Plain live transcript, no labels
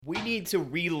need to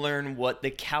relearn what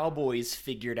the Cowboys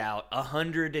figured out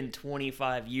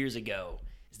 125 years ago.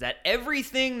 Is that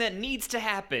everything that needs to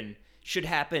happen should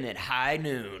happen at high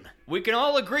noon. We can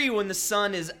all agree when the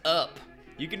sun is up.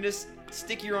 You can just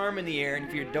stick your arm in the air, and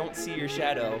if you don't see your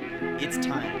shadow, it's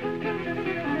time.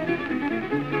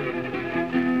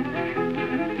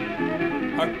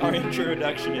 Our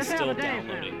introduction is still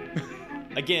downloading.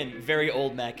 Again, very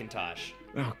old Macintosh.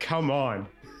 Oh, come on.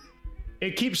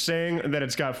 It keeps saying that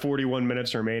it's got 41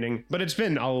 minutes remaining, but it's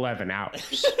been 11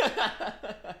 hours.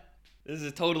 This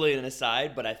is totally an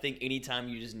aside, but I think anytime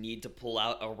you just need to pull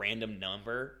out a random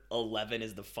number, 11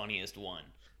 is the funniest one.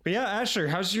 But yeah, Asher,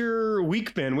 how's your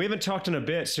week been? We haven't talked in a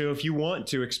bit, so if you want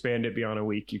to expand it beyond a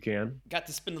week, you can. Got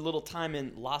to spend a little time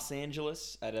in Los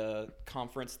Angeles at a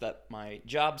conference that my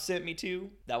job sent me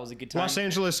to. That was a good time. Los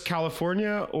Angeles,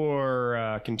 California,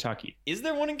 or Kentucky? Is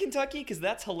there one in Kentucky? Because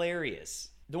that's hilarious.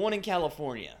 The one in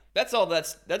California. That's all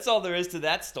there is to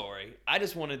that story. I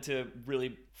just wanted to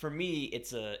really, for me,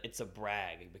 it's a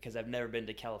brag because I've never been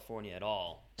to California at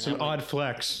all. It's an odd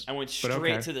flex. I went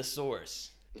straight to the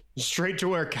source. Straight to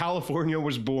where California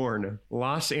was born.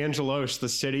 Los Angeles, the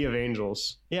city of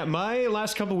angels. Yeah, my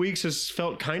last couple weeks has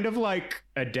felt kind of like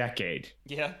a decade.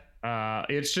 Yeah.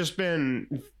 It's just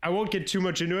been, I won't get too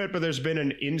much into it, but there's been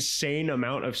an insane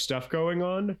amount of stuff going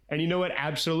on. And you know what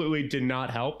absolutely did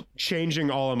not help? Changing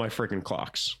all of my freaking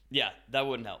clocks. Yeah, that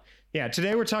wouldn't help. Yeah,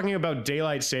 today we're talking about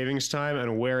daylight savings time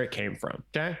and where it came from.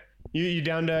 Okay? You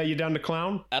down to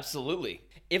clown? Absolutely.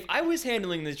 If I was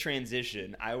handling the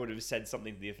transition, I would have said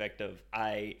something to the effect of,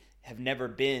 I have never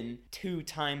been 2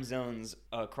 time zones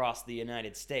across the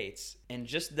United States, and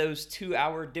just those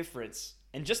 2-hour difference,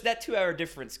 and just that 2-hour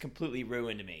difference completely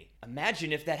ruined me.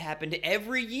 Imagine if that happened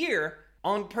every year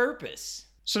on purpose.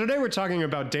 So today we're talking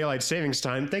about daylight savings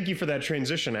time. Thank you for that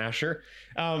transition, Asher.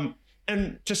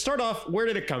 And to start off, where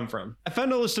did it come from? I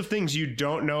found a list of things you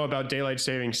don't know about daylight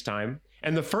savings time.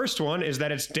 And the first one is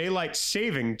that it's daylight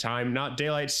saving time, not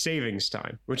daylight savings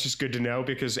time, which is good to know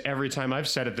because every time I've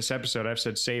said it this episode, I've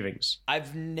said savings.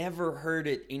 I've never heard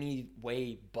it any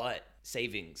way but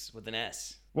savings with an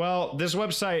S. Well, this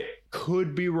website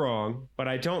could be wrong, but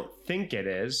I don't think it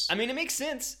is. I mean, it makes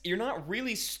sense. You're not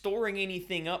really storing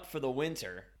anything up for the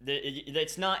winter.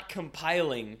 It's not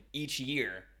compiling each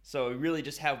year. So we really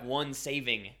just have one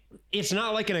saving. It's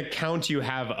not like an account you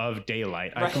have of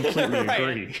daylight. I completely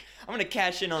agree. I'm going to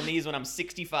cash in on these when I'm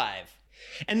 65.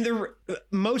 And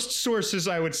most sources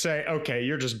I would say, okay,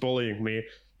 you're just bullying me.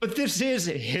 But this is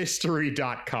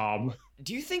history.com.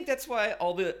 Do you think that's why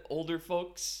all the older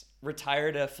folks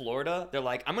retire to Florida? They're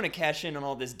like, I'm going to cash in on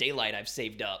all this daylight I've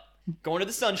saved up. Going to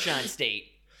the Sunshine State.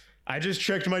 I just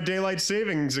checked my daylight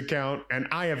savings account, and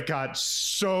I have got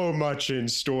so much in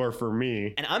store for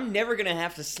me. And I'm never going to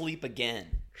have to sleep again.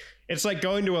 It's like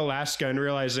going to Alaska and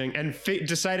realizing and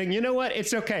deciding, you know what?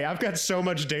 It's okay. I've got so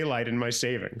much daylight in my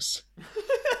savings.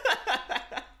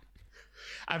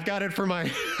 I've got it for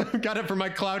my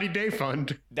cloudy day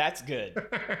fund. That's good.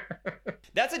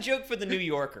 That's a joke for the New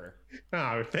Yorker.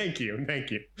 Oh, thank you.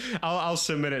 I'll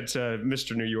submit it to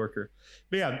Mr. New Yorker.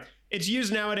 But yeah, it's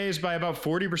used nowadays by about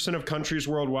 40% of countries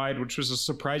worldwide, which was a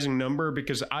surprising number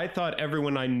because I thought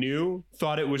everyone I knew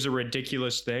thought it was a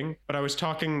ridiculous thing. But I was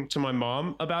talking to my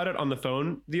mom about it on the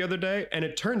phone the other day, and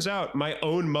it turns out my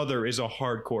own mother is a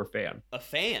hardcore fan. A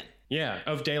fan? Yeah,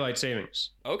 of daylight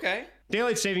savings. Okay.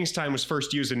 Daylight savings time was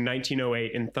first used in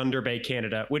 1908 in Thunder Bay,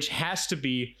 Canada, which has to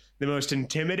be the most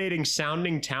intimidating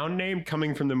sounding town name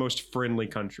coming from the most friendly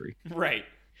country. Right.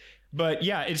 But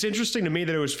yeah, it's interesting to me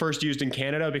that it was first used in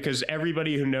Canada because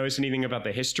everybody who knows anything about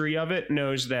the history of it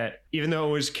knows that even though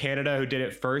it was Canada who did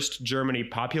it first, Germany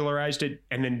popularized it.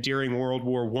 And then during World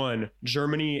War I,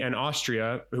 Germany and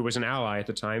Austria, who was an ally at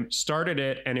the time, started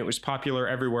it, and it was popular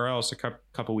everywhere else a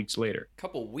couple weeks later.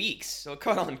 Couple weeks? So it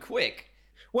caught on quick.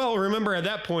 Well, remember at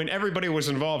that point, everybody was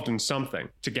involved in something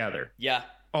together. Yeah.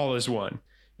 All as one.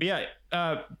 But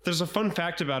yeah, there's a fun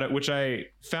fact about it, which I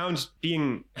found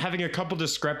having a couple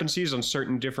discrepancies on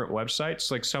certain different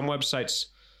websites. Like some websites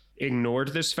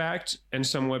ignored this fact and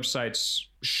some websites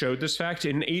showed this fact.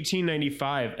 In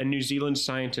 1895, a New Zealand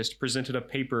scientist presented a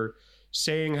paper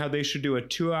saying how they should do a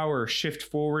 2-hour shift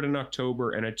forward in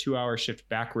October and a 2-hour shift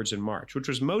backwards in March, which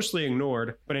was mostly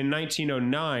ignored. But in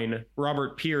 1909,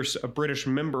 Robert Pierce, a British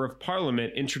member of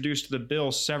Parliament, introduced the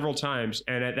bill several times,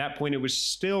 and at that point it was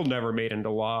still never made into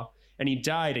law. And he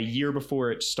died a year before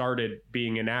it started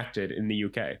being enacted in the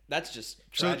UK. That's just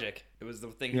tragic. It was the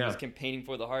thing he was campaigning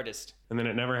for the hardest. And then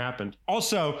it never happened.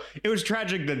 Also, it was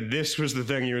tragic that this was the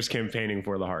thing he was campaigning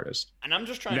for the hardest. And I'm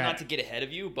just trying not to get ahead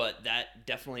of you, but that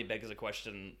definitely begs a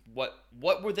question. What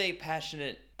were they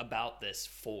passionate about this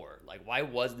for? Like, why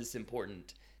was this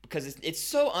important? Because it's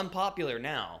so unpopular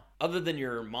now. Other than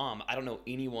your mom, I don't know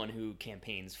anyone who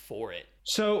campaigns for it.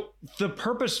 So the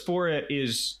purpose for it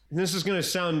is, this is going to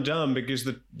sound dumb because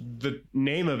the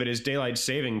name of it is daylight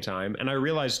saving time. And I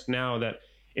realized now that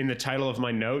in the title of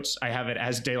my notes, I have it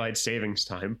as daylight savings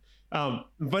time.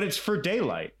 But it's for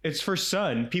daylight. It's for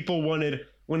sun. People wanted,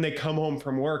 when they come home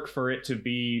from work, for it to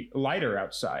be lighter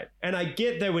outside. And I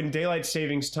get that when daylight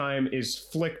savings time is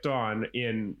flicked on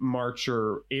in March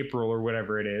or April or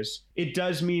whatever it is, it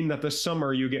does mean that the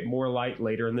summer you get more light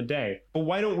later in the day. But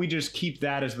why don't we just keep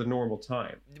that as the normal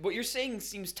time? What you're saying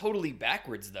seems totally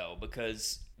backwards, though,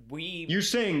 because You're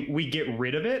saying we get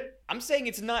rid of it? I'm saying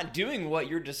it's not doing what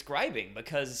you're describing,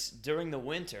 because during the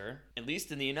winter, at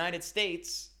least in the United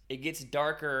States, it gets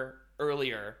darker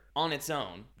earlier on its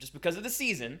own just because of the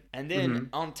season. And then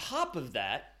on top of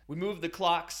that, we move the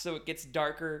clocks so it gets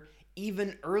darker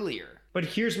even earlier. But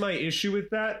here's my issue with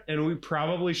that, and we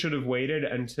probably should have waited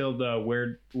until the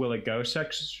Where Will It Go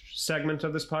segment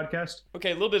of this podcast.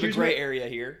 Okay, a little bit of a gray area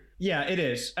here. Yeah, it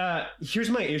is. Here's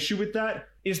my issue with that,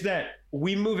 is that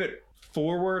we move it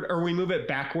forward or we move it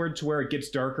backward to where it gets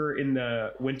darker in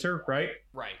the winter, right?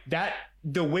 Right. That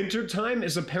the winter time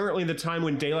is apparently the time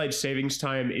when daylight savings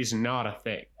time is not a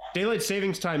thing. Daylight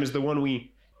savings time is the one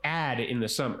we add in the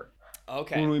summer.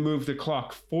 Okay. When we move the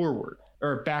clock forward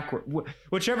or backward,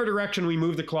 whichever direction we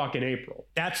move the clock in April.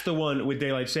 That's the one with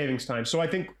daylight savings time. So I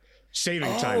think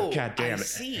saving time, god damn it. I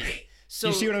see. So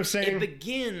you see what I'm saying? It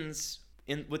begins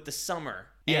with the summer.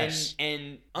 Yes.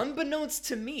 And unbeknownst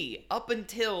to me, up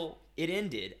until it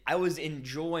ended, I was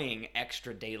enjoying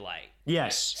extra daylight.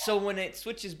 Yes. So when it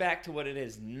switches back to what it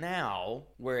is now,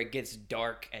 where it gets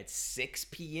dark at 6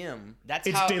 p.m.,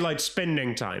 it's daylight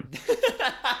spending time.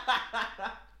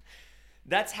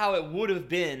 That's how it would have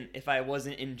been if I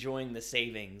wasn't enjoying the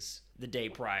savings the day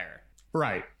prior.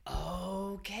 Right.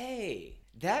 Okay.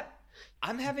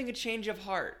 I'm having a change of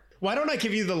heart. Why don't I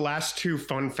give you the last two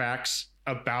fun facts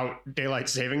about daylight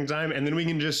saving time, and then we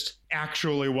can just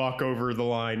actually walk over the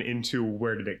line into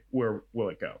where will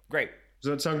it go? Great.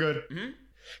 Does that sound good? Mm-hmm.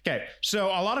 Okay, so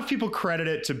a lot of people credit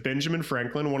it to Benjamin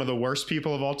Franklin, one of the worst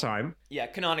people of all time. Yeah,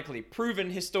 canonically, proven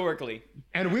historically.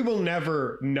 And we will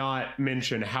never not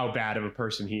mention how bad of a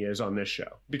person he is on this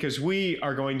show, because we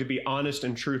are going to be honest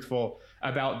and truthful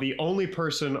about the only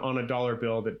person on a dollar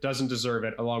bill that doesn't deserve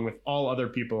it, along with all other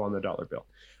people on the dollar bill.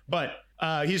 But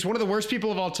he's one of the worst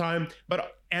people of all time,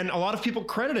 and a lot of people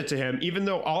credit it to him, even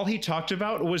though all he talked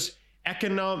about was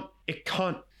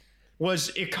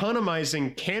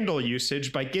economizing candle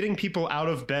usage by getting people out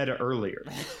of bed earlier.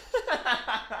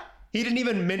 He didn't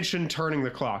even mention turning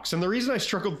the clocks. And the reason I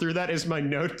struggled through that is my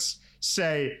notes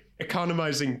say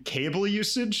economizing cable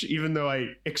usage, even though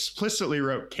I explicitly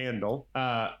wrote candle.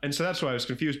 And so that's why I was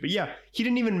confused. But yeah, he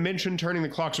didn't even mention turning the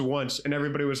clocks once. And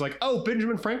everybody was like, oh,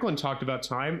 Benjamin Franklin talked about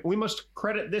time. We must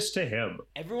credit this to him.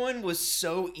 Everyone was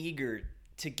so eager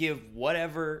to give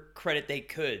whatever credit they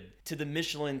could to the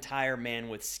Michelin tire man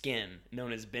with skin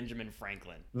known as Benjamin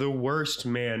Franklin. The worst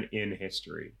man in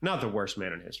history. Not the worst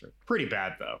man in history. Pretty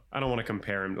bad, though. I don't want to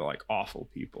compare him to, like, awful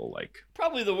people. Like,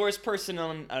 probably the worst person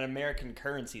on an American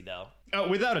currency, though. Oh,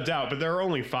 without a doubt, but there are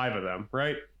only 5 of them,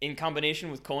 right? In combination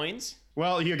with coins?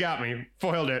 Well, you got me.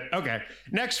 Foiled it. Okay.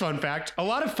 Next fun fact. A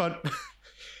lot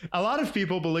of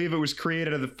people believe it was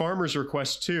created at the farmer's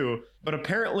request too, but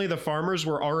apparently the farmers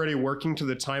were already working to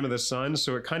the time of the sun,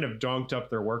 so it kind of donked up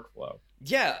their workflow.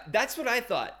 Yeah, that's what I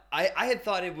thought. I had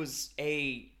thought it was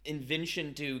a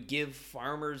invention to give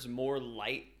farmers more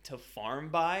light to farm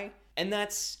by, and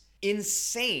that's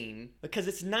insane because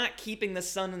it's not keeping the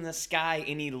sun in the sky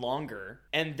any longer,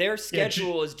 and their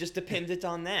schedule is just dependent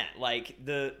on that. Like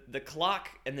the clock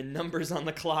and the numbers on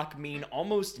the clock mean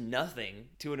almost nothing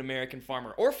to an American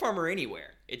farmer or farmer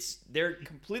anywhere. They're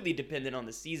completely dependent on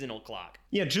the seasonal clock.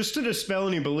 Yeah, just to dispel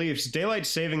any beliefs, daylight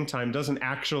saving time doesn't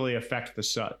actually affect the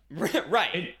sun.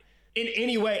 Right. In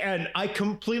any way, and I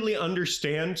completely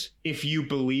understand if you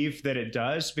believe that it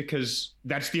does, because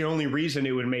that's the only reason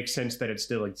it would make sense that it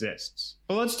still exists.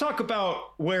 But let's talk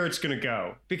about where it's going to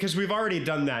go, because we've already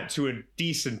done that to a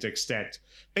decent extent.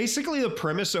 Basically, the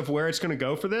premise of where it's going to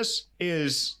go for this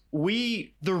is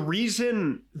the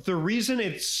reason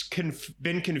it's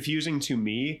been confusing to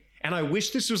me, and I wish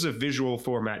this was a visual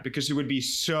format because it would be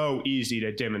so easy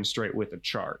to demonstrate with a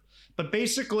chart. But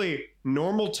basically,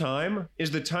 normal time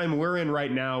is the time we're in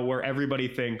right now where everybody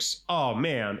thinks, oh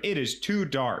man, it is too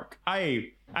dark.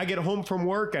 I get home from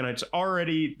work and it's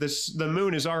already, the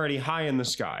moon is already high in the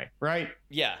sky, right?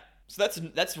 Yeah. So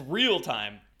that's real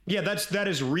time. Yeah, that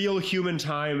is real human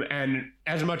time, and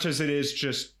as much as it is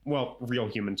just, well, real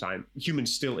human time,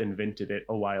 humans still invented it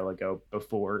a while ago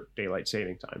before daylight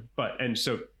saving time. And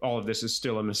so all of this is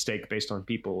still a mistake based on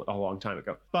people a long time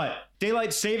ago. But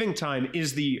daylight saving time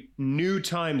is the new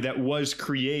time that was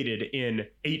created in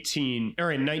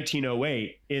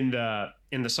 1908 in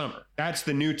the summer. That's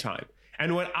the new time.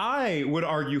 And what I would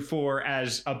argue for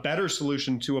as a better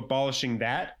solution to abolishing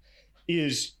that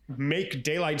is make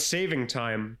daylight saving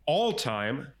time all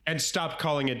time and stop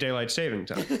calling it daylight saving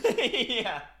time.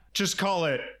 Yeah. Just call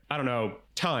it, I don't know,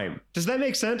 time. Does that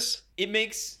make sense?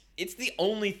 It's the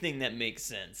only thing that makes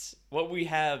sense. What we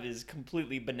have is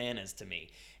completely bananas to me.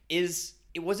 It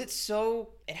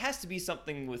has to be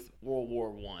something with World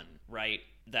War I, right?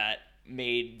 That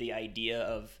made the idea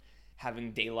of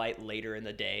having daylight later in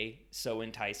the day so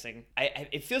enticing.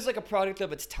 It feels like a product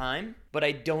of its time, but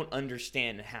I don't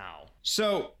understand how.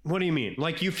 So, what do you mean?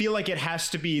 Like, you feel like it has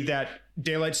to be that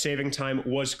daylight saving time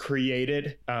was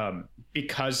created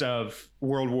because of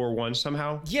World War I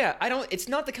somehow? Yeah, it's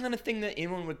not the kind of thing that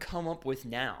anyone would come up with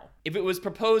now. If it was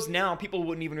proposed now, people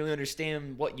wouldn't even really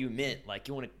understand what you meant. Like,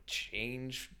 you want to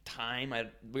change time?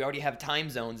 We already have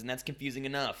time zones, and that's confusing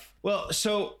enough. Well,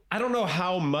 so I don't know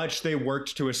how much they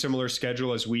worked to a similar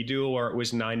schedule as we do, or it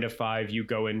was 9 to 5, you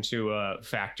go into a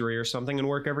factory or something and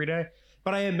work every day.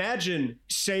 But I imagine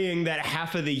saying that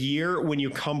half of the year when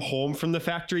you come home from the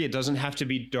factory, it doesn't have to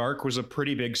be dark was a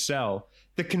pretty big sell.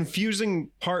 The confusing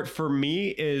part for me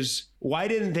is, why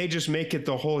didn't they just make it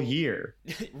the whole year?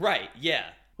 Right, yeah.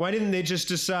 Why didn't they just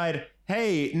decide,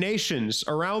 hey, nations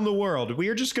around the world, we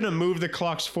are just going to move the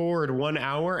clocks forward 1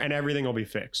 hour and everything will be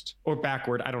fixed? Or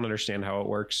backward. I don't understand how it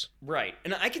works. Right.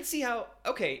 And I can see how,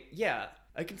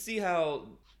 I can see how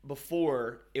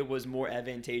before it was more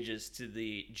advantageous to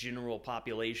the general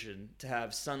population to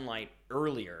have sunlight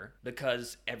earlier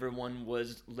because everyone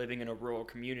was living in a rural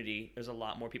community. There's a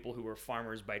lot more people who were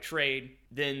farmers by trade.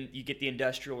 Then you get the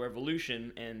Industrial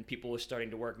Revolution and people are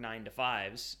starting to work 9 to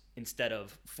 5s instead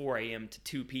of 4 a.m. to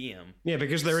 2 p.m. Yeah,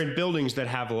 because they're in buildings that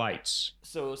have lights.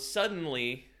 So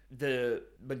suddenly the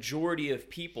majority of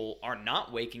people are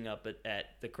not waking up at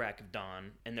the crack of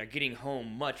dawn, and they're getting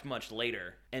home much, much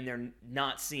later, and they're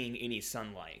not seeing any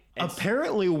sunlight. And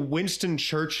apparently, Winston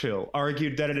Churchill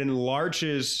argued that it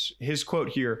enlarges, his quote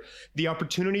here, the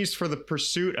opportunities for the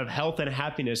pursuit of health and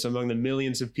happiness among the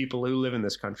millions of people who live in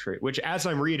this country, which as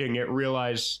I'm reading it,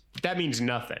 realize that means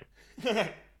nothing.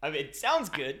 I mean, it sounds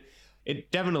good.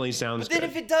 It definitely sounds good. But then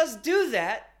if it does do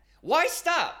that, why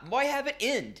stop? Why have it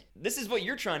end? This is what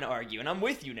you're trying to argue, and I'm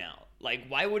with you now. Like,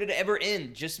 why would it ever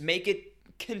end? Just make it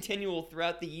continual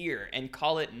throughout the year and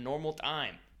call it normal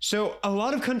time. So a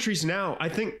lot of countries now, I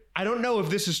don't know if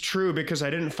this is true because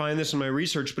I didn't find this in my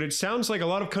research, but it sounds like a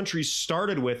lot of countries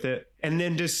started with it and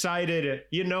then decided,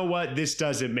 you know what, this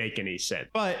doesn't make any sense.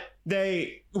 But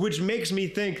which makes me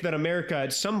think that America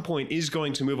at some point is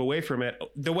going to move away from it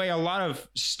the way a lot of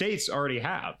states already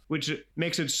have, which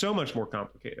makes it so much more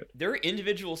complicated. There are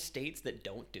individual states that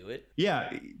don't do it.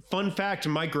 Yeah. Fun fact,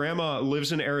 my grandma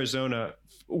lives in Arizona.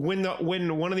 When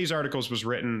one of these articles was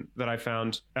written that I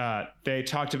found, they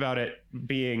talked about it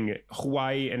being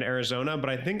Hawaii and Arizona, but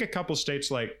I think a couple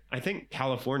states I think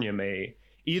California may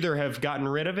either have gotten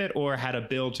rid of it or had a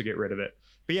bill to get rid of it.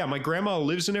 But yeah, my grandma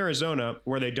lives in Arizona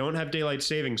where they don't have daylight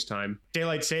saving time.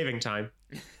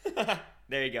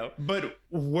 There you go. But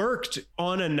worked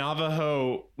on a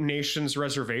Navajo Nation's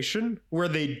reservation where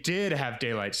they did have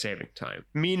daylight saving time.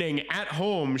 Meaning at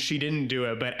home, she didn't do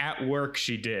it, but at work,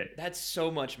 she did. That's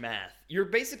so much math. You're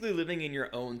basically living in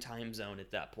your own time zone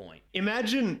at that point.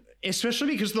 Imagine,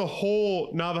 especially because the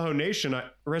whole Navajo Nation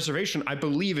reservation, I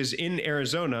believe, is in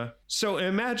Arizona. So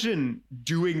imagine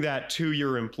doing that to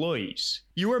your employees.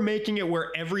 You are making it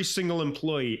where every single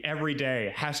employee every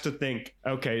day has to think,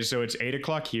 okay, so it's 8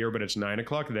 o'clock here, but it's 9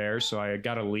 o'clock there. So I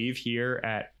got to leave here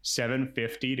at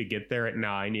 7:50 to get there at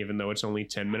 9, even though it's only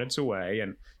 10 minutes away.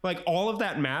 And like all of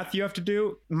that math you have to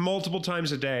do multiple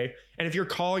times a day. And if you're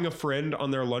calling a friend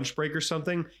on their lunch break or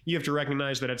something, you have to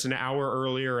recognize that it's an hour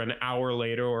earlier, an hour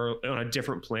later, or on a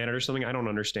different planet or something. I don't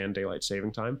understand daylight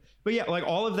saving time. But yeah, like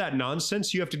all of that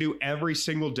nonsense you have to do every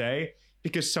single day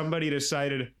because somebody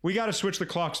decided we got to switch the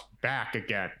clocks back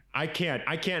again. I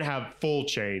can't have full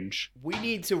change. We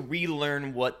need to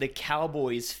relearn what the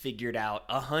cowboys figured out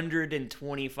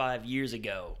 125 years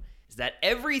ago. Is that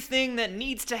everything that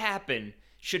needs to happen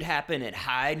should happen at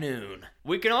high noon.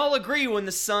 We can all agree when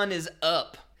the sun is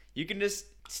up. You can just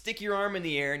stick your arm in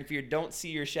the air, and if you don't see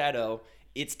your shadow,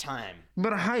 it's time.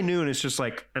 But a high noon is just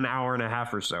like an hour and a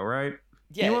half or so, right?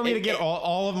 Yeah, you want me to get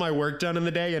all of my work done in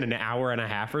the day in an hour and a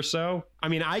half or so? I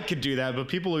mean, I could do that, but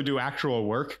people who do actual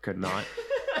work could not.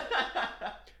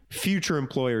 Future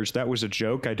employers, that was a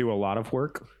joke. I do a lot of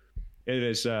work. It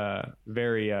is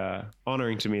very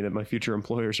honoring to me that my future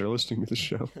employers are listening to the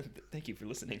show. Thank you for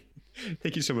listening.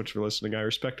 Thank you so much for listening. I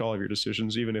respect all of your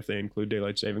decisions, even if they include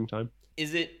daylight saving time.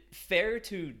 Is it fair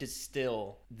to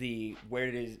distill the "where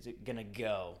is it gonna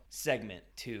go" segment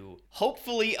to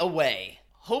 "hopefully away"?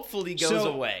 Hopefully goes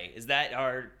away. Is that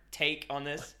our take on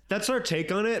this? That's our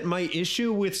take on it. My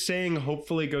issue with saying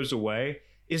hopefully goes away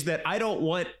is that I don't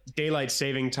want daylight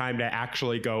saving time to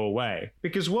actually go away.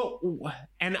 Because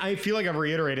and I feel like I've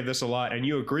reiterated this a lot and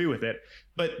you agree with it,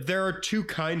 but there are two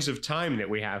kinds of time that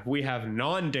we have. We have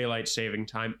non-daylight saving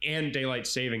time and daylight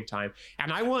saving time.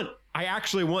 And I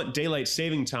actually want daylight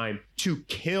saving time to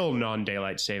kill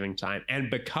non-daylight saving time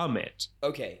and become it.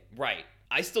 Okay, right.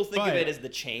 I still think of it as the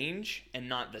change and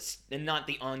not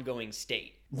the ongoing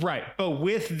state. Right. But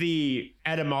with the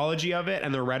etymology of it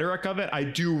and the rhetoric of it, I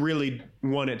do really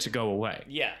want it to go away.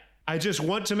 Yeah. I just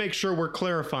want to make sure we're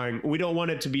clarifying. We don't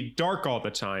want it to be dark all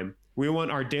the time. We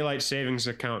want our daylight savings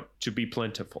account to be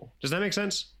plentiful. Does that make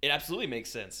sense? It absolutely makes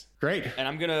sense. Great. And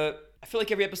I feel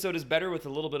like every episode is better with a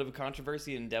little bit of a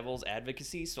controversy and devil's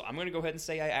advocacy, so I'm going to go ahead and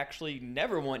say I actually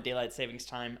never want daylight savings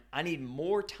time. I need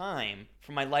more time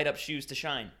for my light up shoes to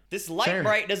shine. This light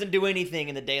bright doesn't do anything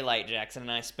in the daylight, Jackson,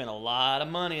 and I spent a lot of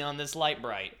money on this light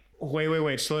bright.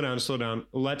 Wait. Slow down.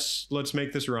 Let's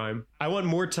make this rhyme. I want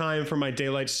more time for my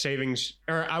daylight savings,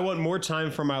 or I want more time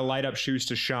for my light up shoes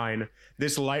to shine.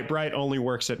 This light bright only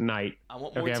works at night.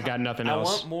 I've got nothing else.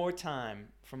 I want more time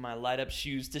for my light up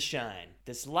shoes to shine.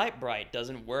 This light bright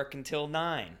doesn't work until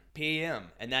 9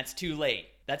 p.m. and that's too late.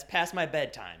 That's past my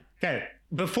bedtime. Okay,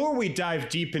 before we dive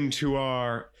deep into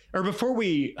before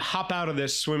we hop out of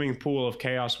this swimming pool of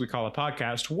chaos we call a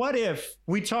podcast, what if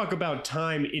we talk about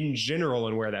time in general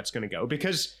and where that's going to go?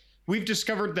 Because we've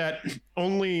discovered that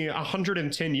only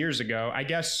 110 years ago, I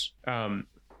guess,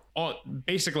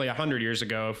 basically 100 years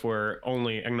ago, if we're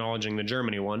only acknowledging the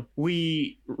Germany one,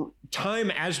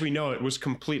 time as we know it was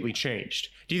completely changed.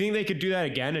 Do you think they could do that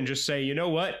again and just say, you know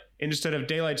what? Instead of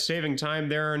daylight saving time,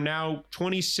 there are now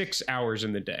 26 hours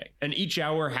in the day, and each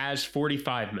hour has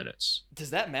 45 minutes. Does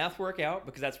that math work out?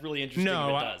 Because that's really interesting if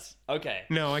it does. Okay.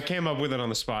 No, I came up with it on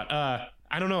the spot.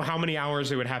 I don't know how many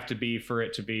hours it would have to be for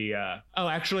it to be...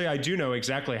 actually, I do know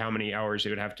exactly how many hours it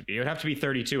would have to be. It would have to be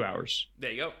 32 hours.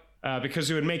 There you go.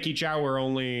 Because it would make each hour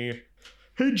only...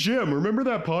 Hey, Jim, remember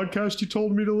that podcast you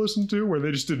told me to listen to where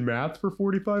they just did math for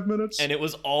 45 minutes? And it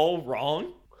was all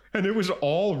wrong? And it was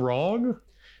all wrong?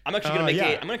 I'm actually going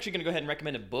to go ahead and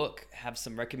recommend a book, have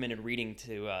some recommended reading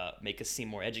to make us seem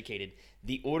more educated.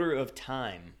 The Order of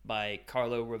Time by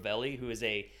Carlo Rovelli, who is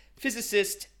a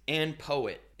physicist and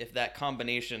poet. If that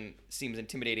combination seems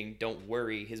intimidating, don't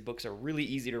worry. His books are really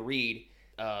easy to read.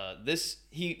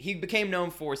 He became known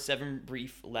for 7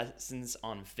 Brief Lessons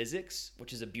on Physics,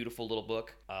 which is a beautiful little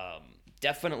book.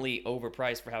 Definitely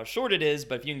overpriced for how short it is,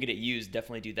 but if you can get it used,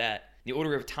 definitely do that. The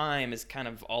Order of Time is kind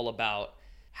of all about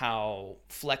how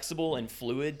flexible and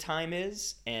fluid time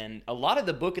is, and a lot of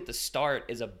the book at the start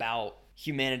is about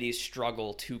humanity's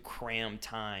struggle to cram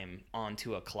time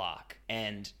onto a clock.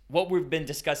 And what we've been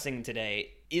discussing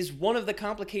today is one of the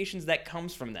complications that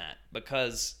comes from that,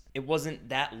 because it wasn't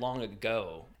that long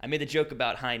ago. I made the joke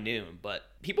about high noon, but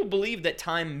people believe that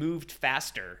time moved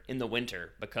faster in the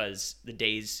winter because the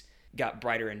days got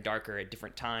brighter and darker at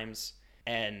different times.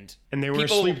 And they were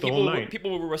asleep the whole night.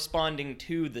 People were responding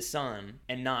to the sun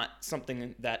and not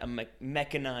something that a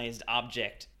mechanized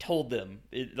object told them.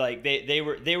 They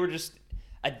were just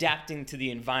adapting to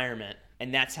the environment,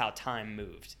 and that's how time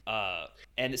moved.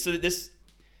 And so this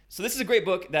is a great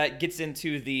book that gets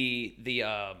into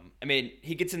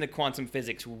he gets into quantum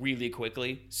physics really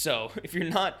quickly. So if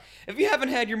you haven't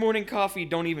had your morning coffee,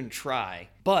 don't even try.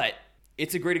 But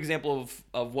it's a great example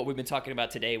of what we've been talking about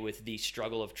today with the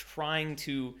struggle of trying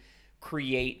to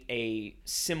create a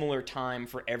similar time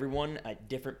for everyone at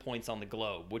different points on the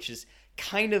globe, which is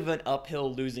kind of an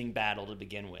uphill losing battle to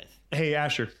begin with. Hey,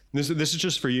 Asher, this is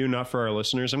just for you, not for our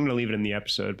listeners. I'm going to leave it in the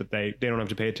episode, but they don't have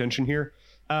to pay attention here.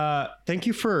 Thank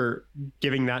you for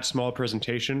giving that small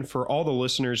presentation. For all the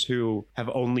listeners who have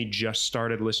only just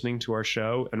started listening to our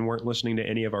show and weren't listening to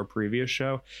any of our previous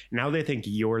show, now they think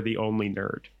you're the only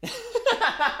nerd.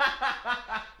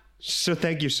 So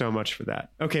thank you so much for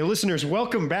that. Okay, listeners,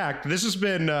 welcome back. This has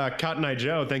been Cotton Eye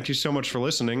Joe. Thank you so much for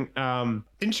listening.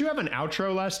 Didn't you have an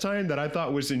outro last time that I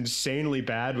thought was insanely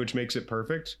bad, which makes it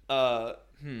perfect? I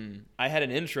had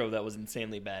an intro that was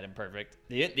insanely bad and perfect.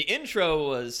 The intro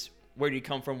was, where do you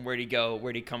come from? Where do you go?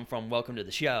 Where do you come from? Welcome to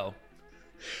the show.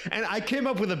 And I came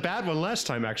up with a bad one last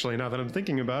time, actually, now that I'm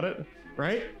thinking about it.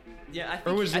 Right? Yeah, I Or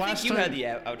think, was I last think you had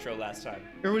time- the outro last time.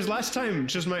 Or was last time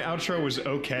just my outro was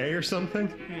okay or something?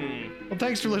 Well,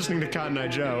 thanks for listening to Cotton Eye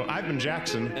Joe. I've been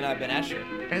Jackson, And I've been Asher.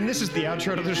 and this is the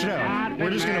outro to the show. We're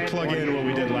just gonna plug in what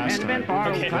we did last time.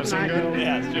 Okay, that sound good?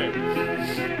 Yeah, that's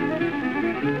true.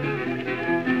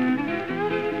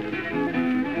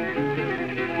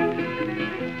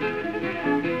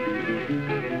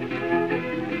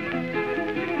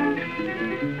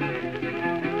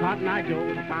 Cotton Eye Joe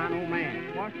was a fine old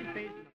man. Wash his face.